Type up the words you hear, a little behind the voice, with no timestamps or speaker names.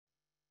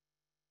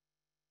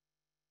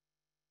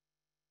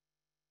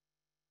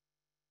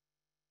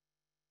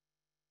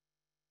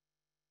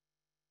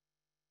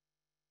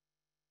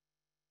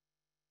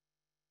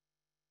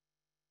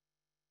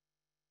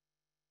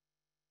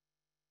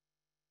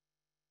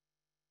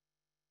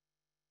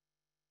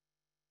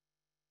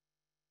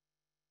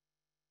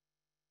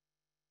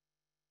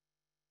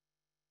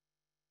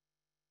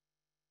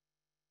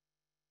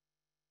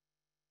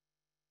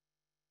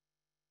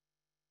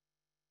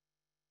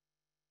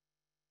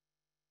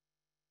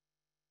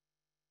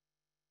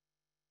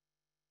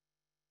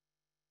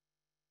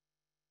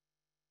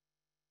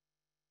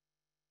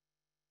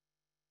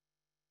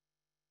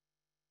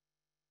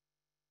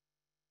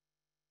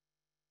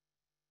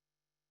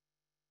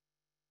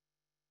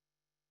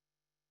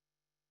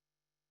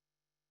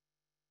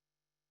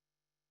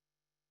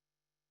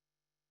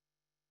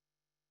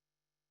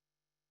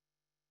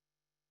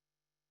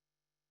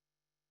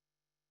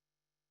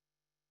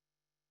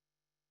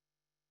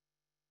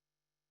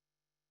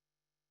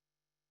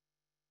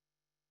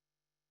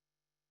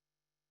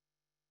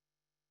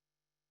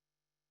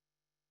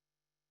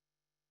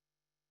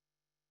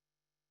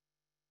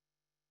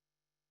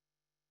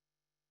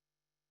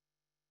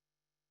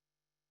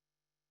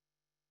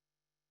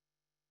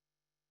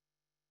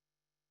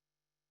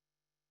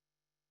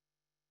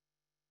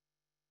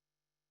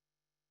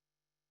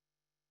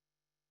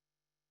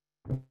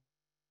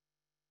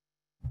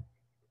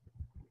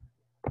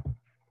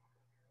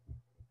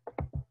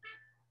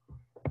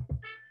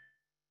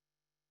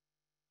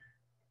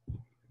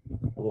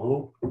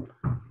Hello.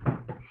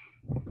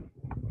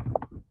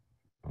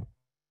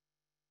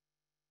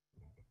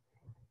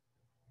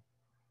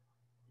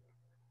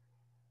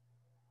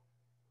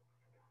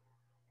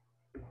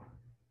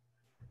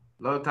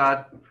 Hello,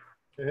 Todd.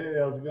 Hey,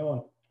 how's it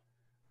going?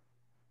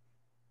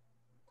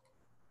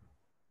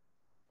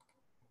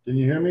 Can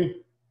you hear me?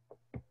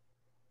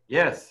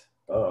 Yes.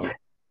 Oh,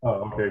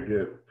 okay,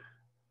 good.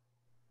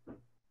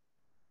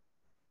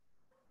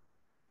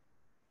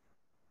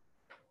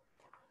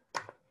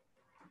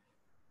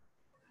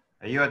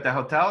 Are you at the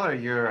hotel or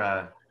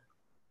you're?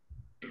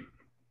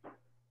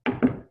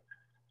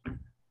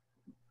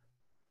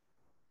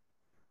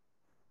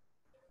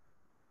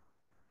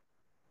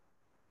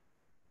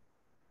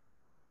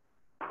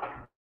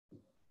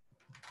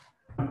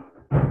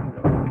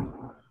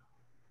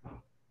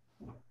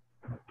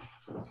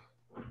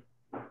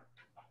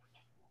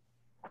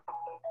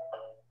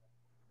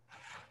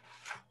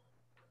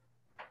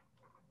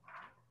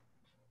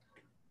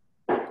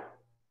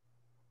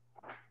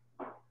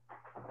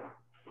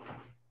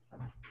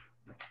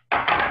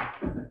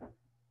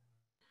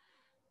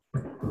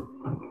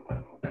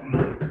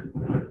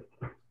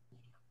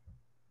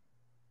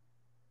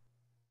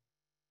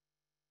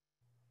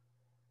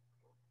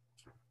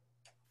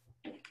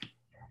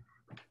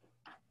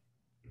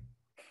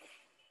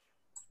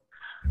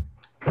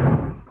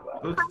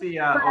 Who's the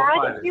Brad,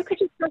 05? if you could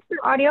just test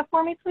your audio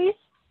for me, please.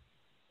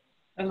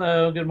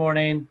 Hello, good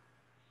morning.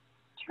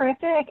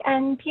 Terrific.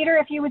 And Peter,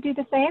 if you would do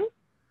the same.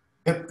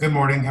 Yep, good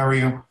morning. How are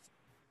you?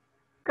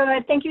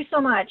 Good. Thank you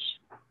so much.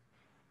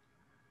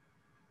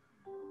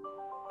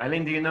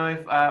 Eileen, do you know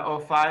if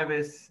 05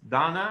 is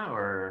Donna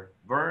or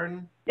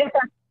Vern? Yes,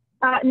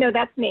 no,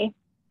 that's me.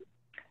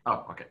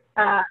 Oh, okay.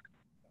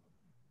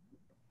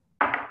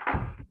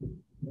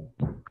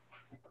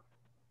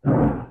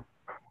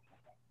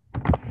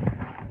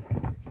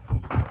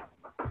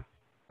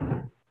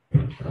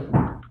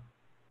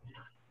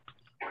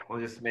 We'll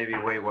just maybe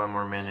wait one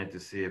more minute to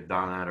see if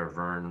Donna or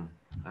Vern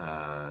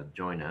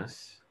join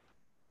us.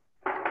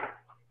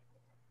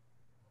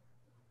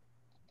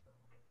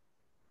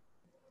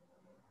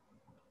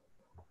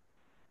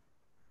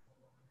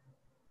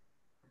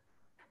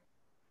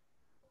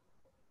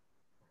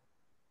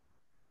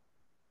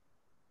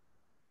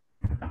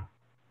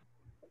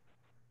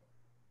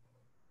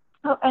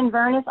 Oh, and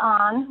Vern is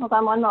on. Hold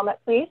on one moment,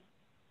 please.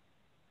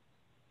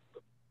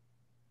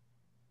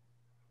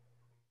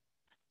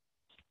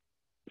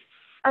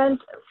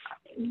 And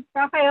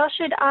Raphael,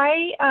 should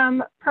I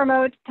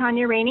promote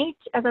Tanya Rainey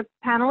as a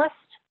panelist?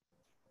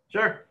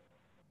 Sure.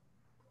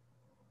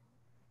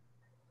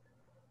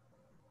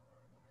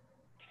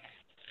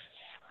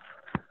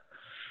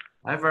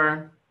 Hi,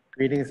 Vern.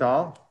 Greetings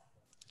all.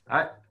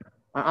 Hi.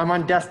 I'm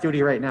on desk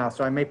duty right now,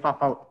 so I may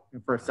pop out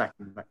for a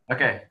second, but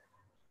Okay.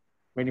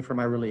 waiting for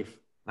my relief.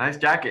 Nice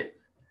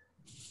jacket.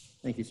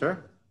 Thank you,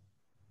 sir.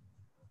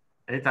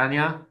 Hey,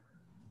 Tanya.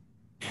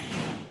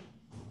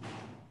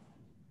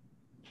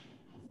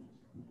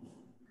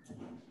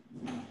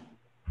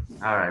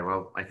 All right,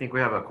 well, I think we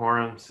have a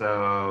quorum,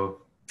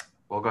 so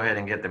we'll go ahead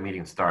and get the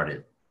meeting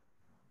started.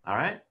 All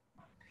right.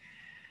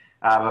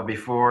 But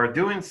before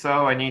doing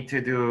so, I need to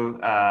do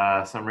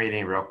some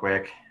reading real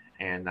quick,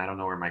 and I don't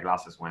know where my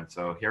glasses went,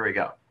 so here we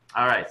go.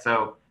 All right,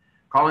 so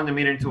calling the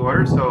meeting to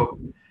order. So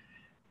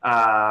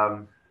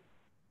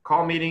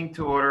call meeting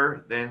to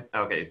order, then,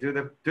 okay, due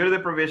to the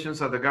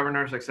provisions of the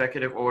governor's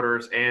executive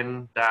orders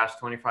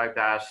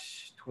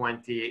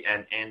N-25-20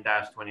 and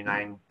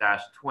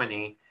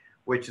N-29-20,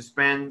 which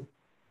suspend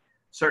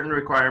certain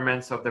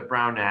requirements of the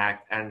Brown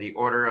Act and the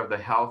order of the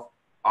health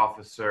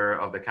officer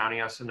of the County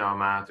of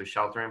Sonoma to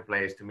shelter in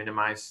place to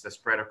minimize the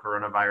spread of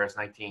coronavirus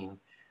 19,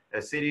 the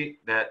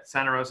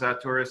Santa Rosa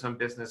Tourism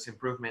Business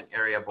Improvement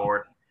Area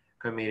Board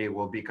Committee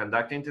will be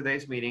conducting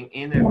today's meeting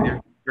in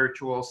a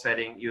virtual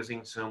setting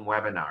using Zoom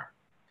webinar.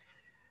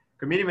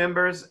 Committee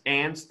members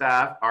and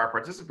staff are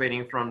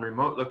participating from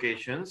remote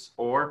locations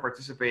or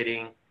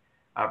participating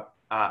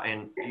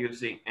in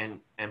using and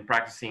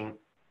practicing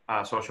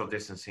social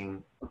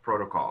distancing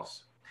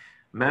protocols.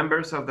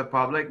 Members of the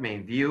public may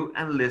view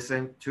and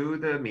listen to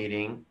the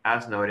meeting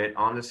as noted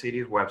on the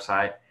city's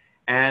website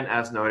and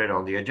as noted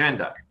on the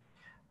agenda.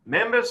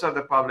 Members of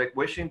the public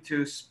wishing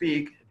to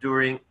speak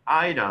during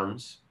item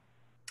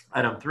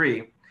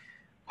 3,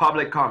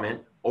 public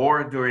comment,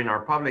 or during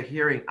our public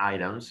hearing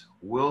items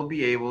will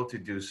be able to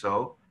do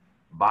so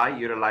by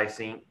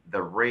utilizing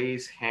the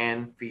raise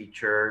hand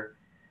feature,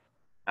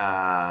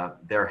 to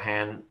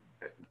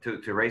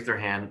raise their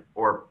hand,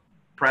 or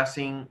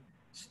pressing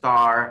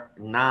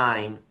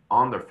 *9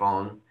 on their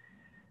phone.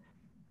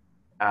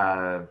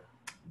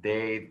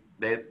 They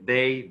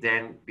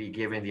then be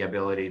given the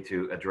ability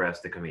to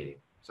address the committee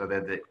so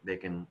that they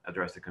can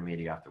address the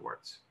committee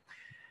afterwards.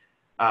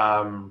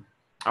 All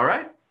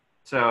right,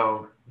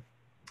 so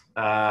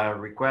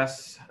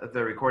request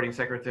the recording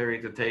secretary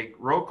to take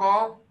roll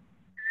call.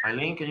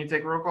 Eileen, can you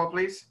take roll call,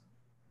 please?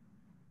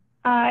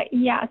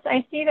 Yes,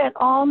 I see that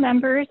all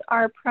members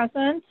are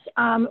present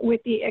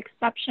with the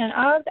exception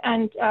of,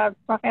 and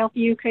Raphael, if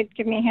you could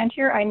give me a hand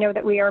here. I know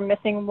that we are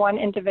missing one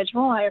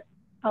individual. I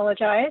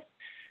apologize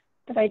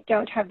that I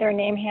don't have their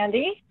name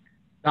handy.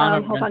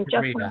 Donna Hold on just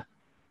Renteria.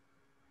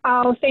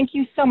 Oh, thank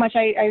you so much.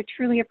 I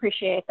truly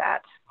appreciate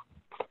that.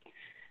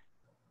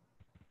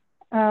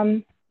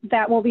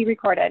 That will be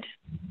recorded.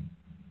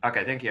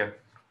 Okay, thank you.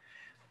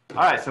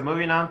 All right, so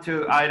moving on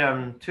to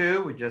item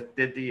 2, we just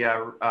did the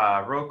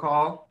roll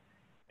call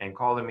and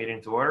call the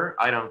meeting to order.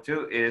 Item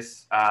 2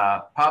 is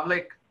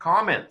public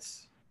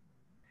comments.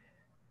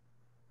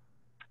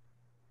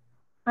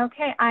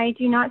 Okay, I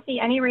do not see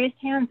any raised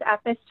hands at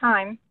this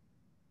time.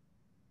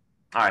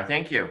 All right,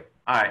 thank you.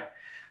 All right,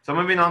 so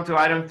moving on to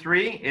item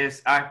 3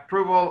 is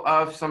approval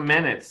of some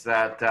minutes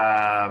that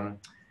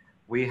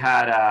we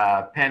had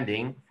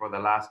pending for the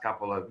last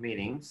couple of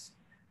meetings.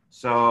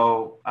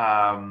 So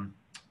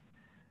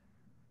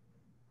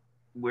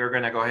we're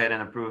going to go ahead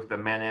and approve the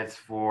minutes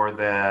for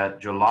the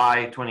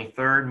July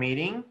 23rd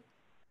meeting.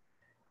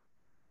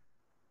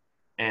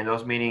 And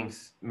those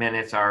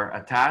minutes are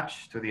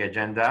attached to the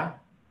agenda.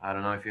 I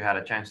don't know if you had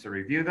a chance to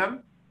review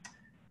them.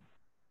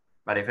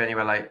 But if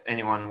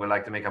anyone would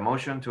like to make a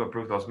motion to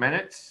approve those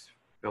minutes,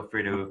 feel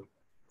free to.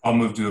 I'll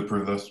move to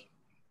approve those.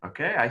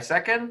 Okay, I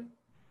second.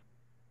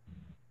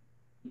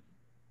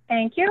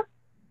 Thank you.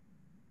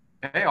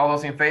 Okay, all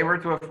those in favor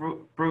to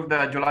approve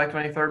the July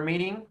 23rd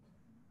meeting?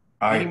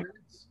 Aye. Meeting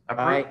minutes?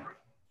 Approve. Aye.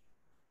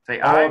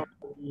 Say aye.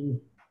 Yes,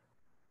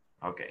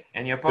 Okay,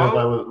 any I opposed?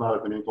 was not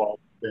at the meeting, so I'll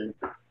abstain.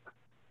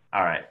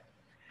 All right.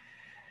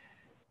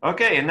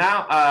 Okay, and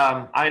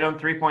now item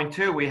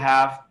 3.2, we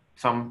have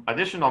some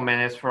additional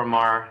minutes from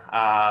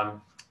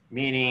our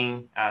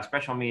meeting,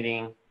 special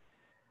meeting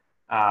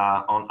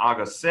on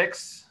August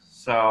 6th.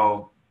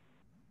 So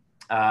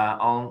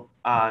I'll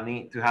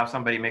need to have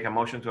somebody make a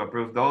motion to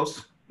approve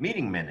those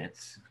meeting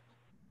minutes.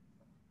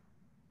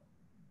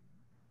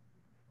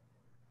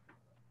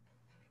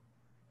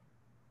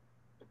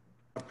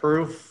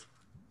 Approve.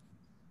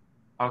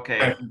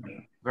 Okay,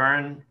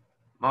 Vern,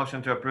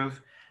 motion to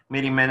approve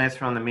meeting minutes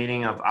from the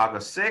meeting of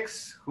August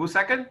 6th. Who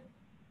second?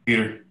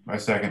 Peter, my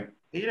second.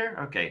 Peter,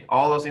 okay.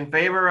 All those in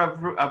favor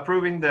of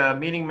approving the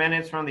meeting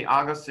minutes from the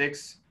August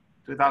 6th,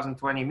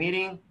 2020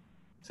 meeting,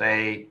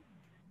 say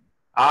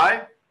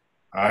aye.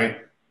 Aye.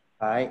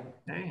 Aye.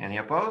 Okay, any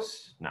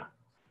opposed? No.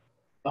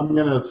 I'm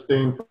going to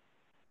abstain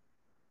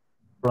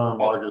from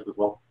August as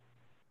well.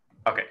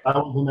 Okay, I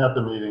wasn't at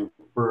the meeting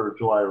for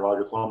July or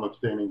August, so I'm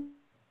abstaining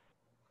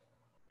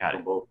got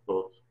from it. both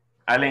votes.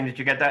 Eileen, did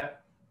you get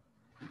that?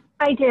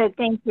 I did,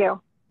 thank you.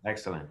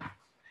 Excellent.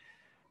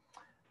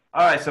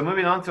 All right, so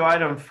moving on to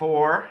item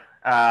 4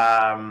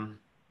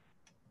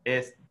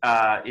 is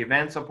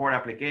event support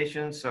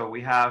applications. So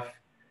we have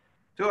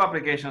 2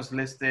 applications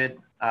listed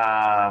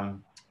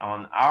on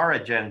our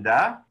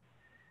agenda.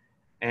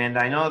 And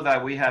I know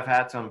that we have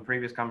had some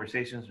previous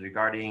conversations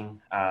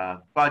regarding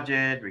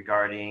budget,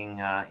 regarding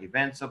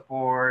event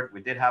support.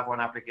 We did have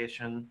one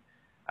application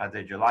at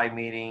the July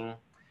meeting.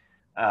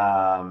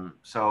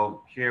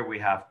 So here we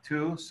have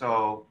 2.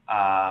 So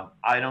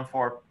item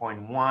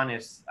 4.1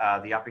 is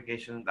the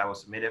application that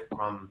was submitted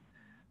from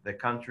the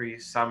Country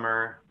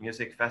Summer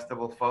Music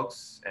Festival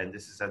folks. And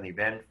this is an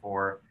event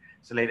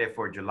slated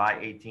for July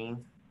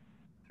 18th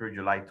through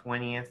July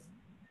 20th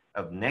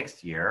of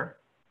next year.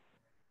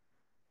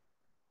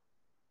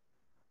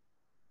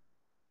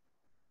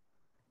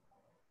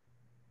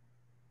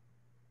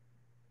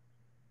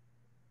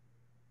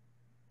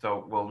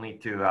 So we'll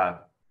need to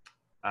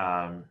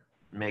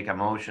make a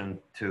motion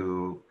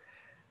to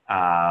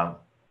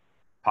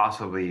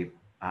possibly,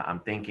 I'm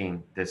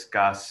thinking,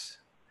 discuss,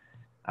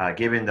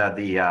 given that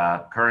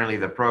currently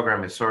the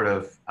program is sort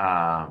of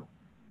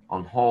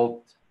on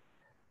hold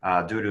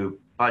due to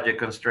budget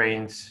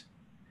constraints.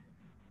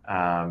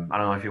 I don't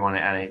know if you want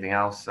to add anything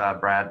else,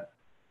 Brad.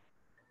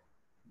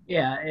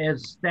 Yeah,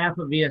 as staff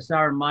of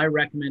VSR, my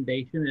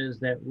recommendation is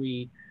that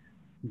we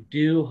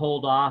do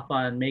hold off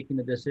on making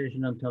the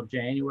decision until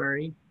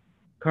January.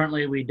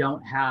 Currently, we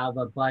don't have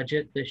a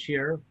budget this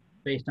year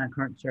based on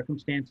current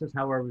circumstances.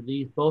 However,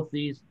 both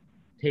these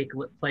take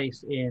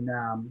place in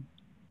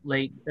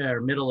late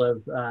or middle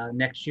of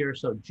next year,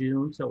 so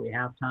June, so we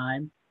have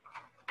time.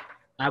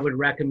 I would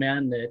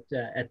recommend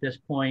that at this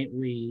point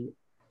we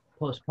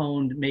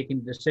postponed making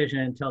the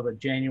decision until the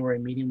January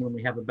meeting when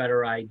we have a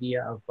better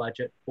idea of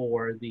budget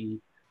for the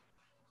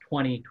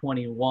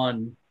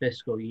 2021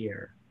 fiscal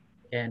year.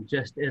 And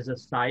just as a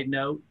side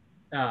note,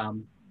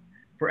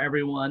 for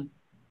everyone,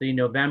 the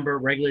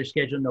regularly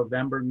scheduled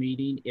November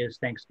meeting is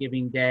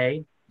Thanksgiving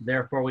Day.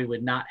 Therefore, we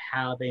would not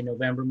have a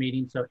November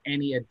meeting. So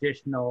any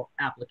additional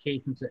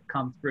applications that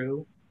come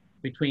through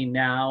between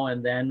now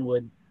and then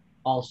would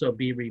also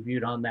be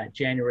reviewed on that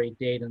January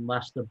date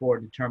unless the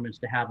board determines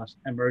to have an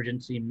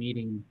emergency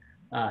meeting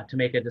to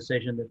make a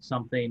decision that's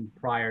something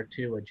prior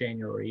to a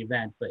January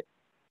event. But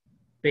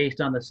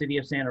based on the city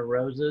of Santa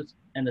Rosa's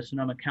and the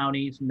Sonoma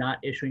counties not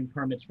issuing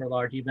permits for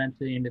large events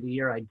at the end of the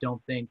year, I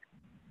don't think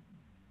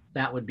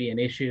that would be an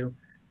issue.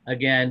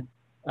 Again,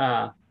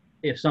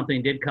 If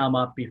something did come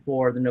up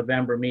before the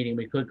November meeting,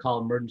 we could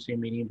call emergency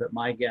meeting, but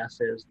my guess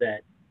is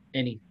that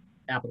any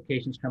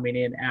applications coming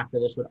in after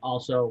this would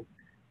also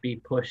be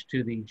pushed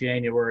to the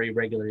January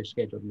regularly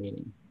scheduled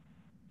meeting.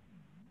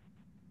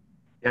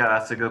 Yeah,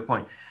 that's a good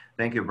point.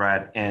 Thank you,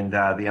 Brad. And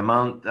the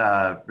amount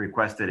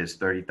requested is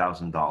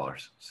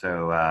 $30,000.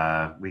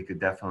 So we could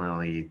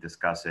definitely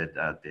discuss it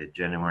at the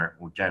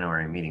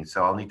January meeting.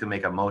 So I'll need to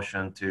make a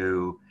motion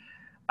to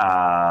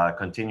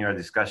continue our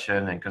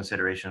discussion and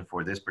consideration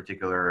for this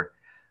particular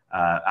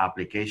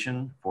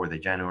application for the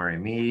January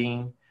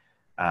meeting.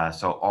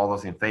 So all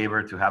those in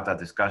favor to have that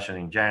discussion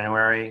in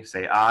January,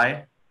 say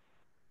aye.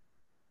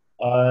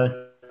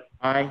 Aye.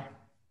 Aye.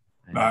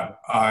 I'm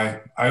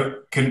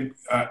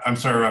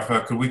sorry,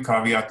 Rafael, could we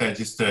caveat that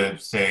just to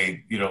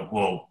say,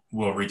 we'll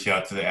reach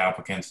out to the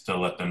applicants to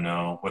let them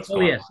know what's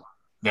going yes. on?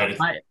 That is,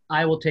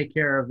 I will take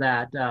care of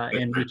that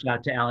and reach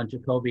out to Alan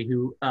Jacoby,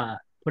 who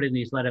put in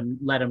these, let him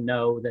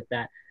know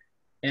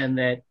and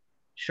that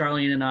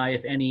Charlene and I,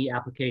 if any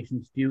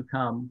applications do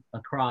come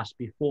across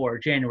before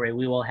January,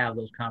 we will have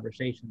those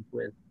conversations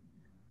with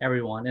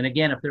everyone. And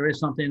again, if there is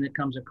something that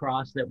comes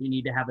across that we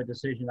need to have a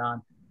decision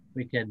on,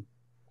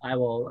 I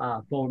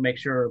will make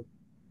sure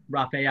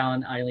Raphael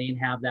and Eileen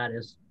have that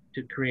as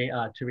to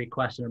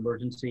request an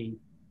emergency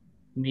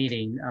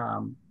meeting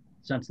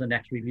since the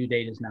next review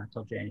date is not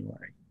till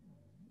January.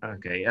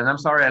 Okay, and I'm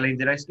sorry, Eileen,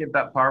 did I skip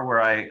that part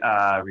where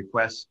I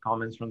request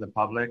comments from the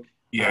public?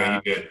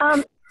 yeah, you did.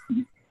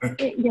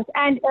 Yes,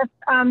 and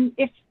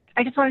if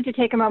I just wanted to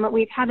take a moment,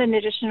 we've had an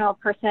additional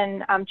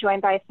person join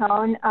by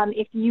phone.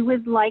 If you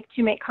would like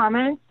to make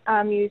comments,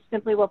 you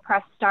simply will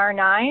press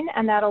 *9,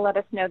 and that'll let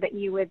us know that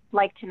you would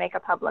like to make a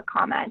public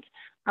comment.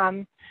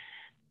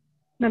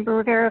 Member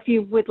Rivera, if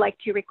you would like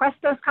to request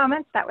those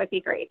comments, that would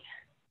be great.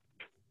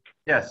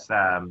 Yes,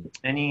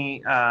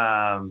 any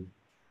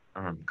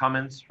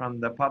comments from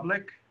the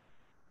public?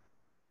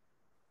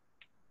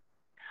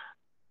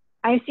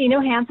 I see no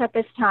hands at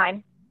this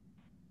time.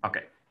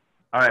 Okay.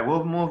 All right,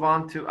 we'll move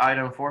on to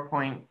item 4.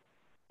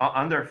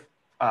 Under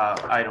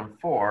item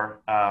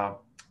 4,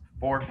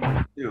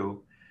 4.2,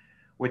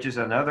 which is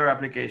another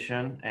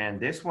application. And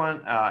this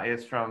one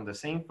is from the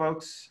same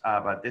folks,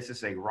 but this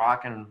is a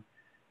rock and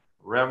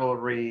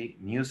revelry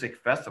music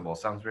festival.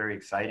 Sounds very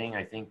exciting.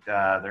 I think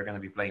they're going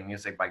to be playing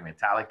music by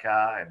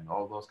Metallica and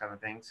all those kind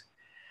of things.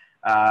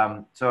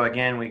 So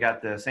again, we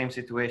got the same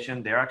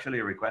situation. They're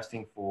actually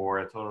requesting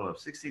for a total of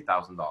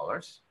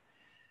 $60,000.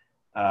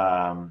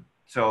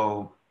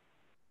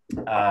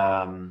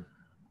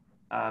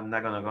 I'm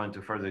not going to go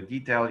into further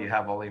detail. You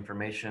have all the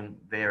information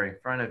there in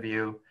front of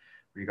you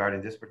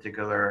regarding this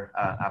particular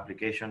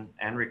application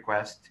and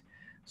request.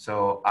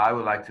 So I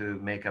would like to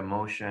make a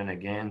motion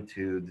again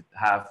to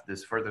have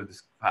this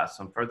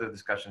some further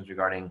discussions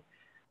regarding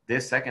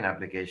this second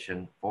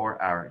application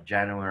for our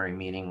January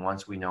meeting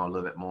once we know a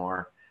little bit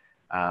more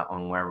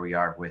on where we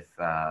are with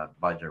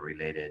budget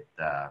related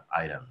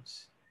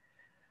items.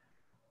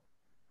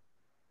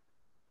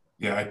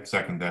 Yeah, I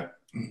second that.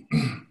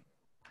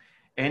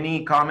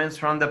 Any comments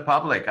from the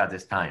public at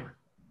this time?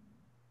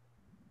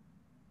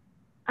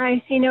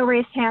 I see no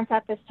raised hands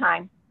at this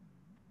time.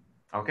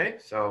 Okay,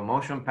 so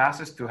motion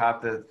passes to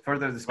have the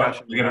further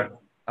discussion. You gotta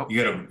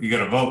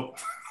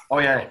vote. Oh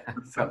yeah,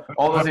 so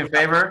all those in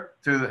favor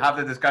to have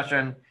the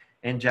discussion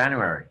in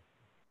January?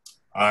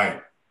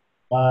 Aye.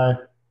 Aye.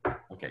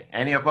 Okay,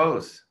 any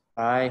opposed?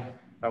 Aye.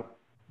 Oh.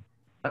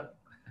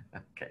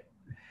 Okay.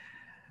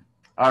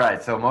 All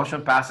right, so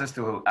motion passes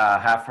to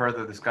have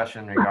further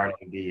discussion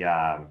regarding the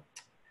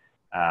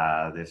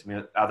this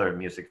other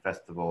music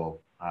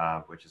festival,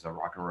 which is a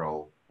rock and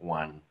roll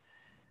one,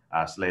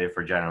 slated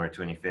for January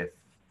 25th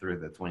through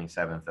the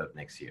 27th of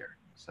next year.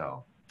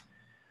 So,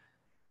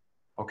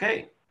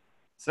 okay,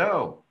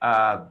 so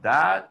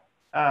that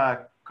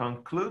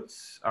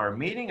concludes our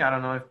meeting. I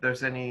don't know if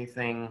there's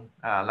anything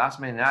last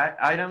minute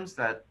items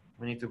that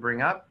we need to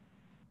bring up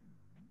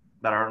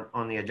that are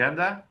on the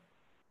agenda.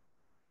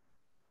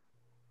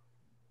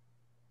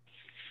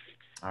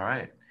 All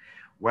right.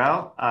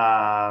 Well,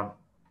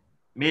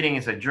 meeting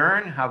is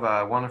adjourned. Have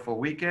a wonderful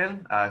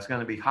weekend. It's going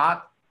to be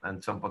hot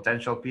and some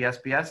potential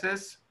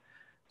PSPSs.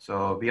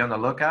 So be on the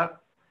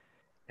lookout.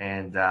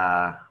 And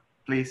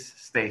please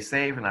stay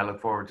safe. And I look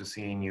forward to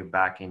seeing you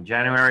back in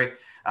January.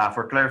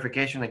 For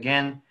clarification,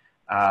 again,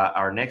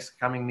 our next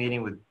coming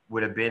meeting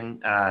would have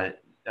been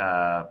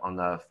on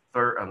the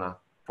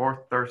fourth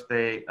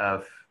Thursday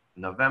of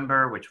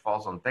November, which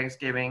falls on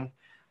Thanksgiving.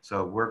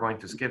 So we're going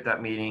to skip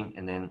that meeting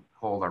and then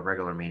hold our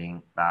regular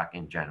meeting back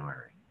in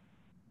January.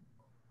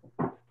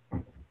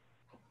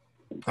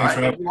 Thanks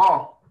for that. Thank you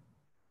all.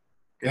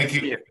 Thank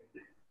you.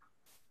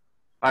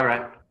 All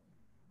right. All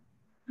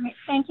right,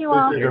 thank you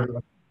all. Thank you,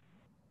 everyone.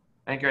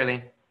 Thank you,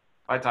 Eileen.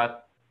 Bye, Todd.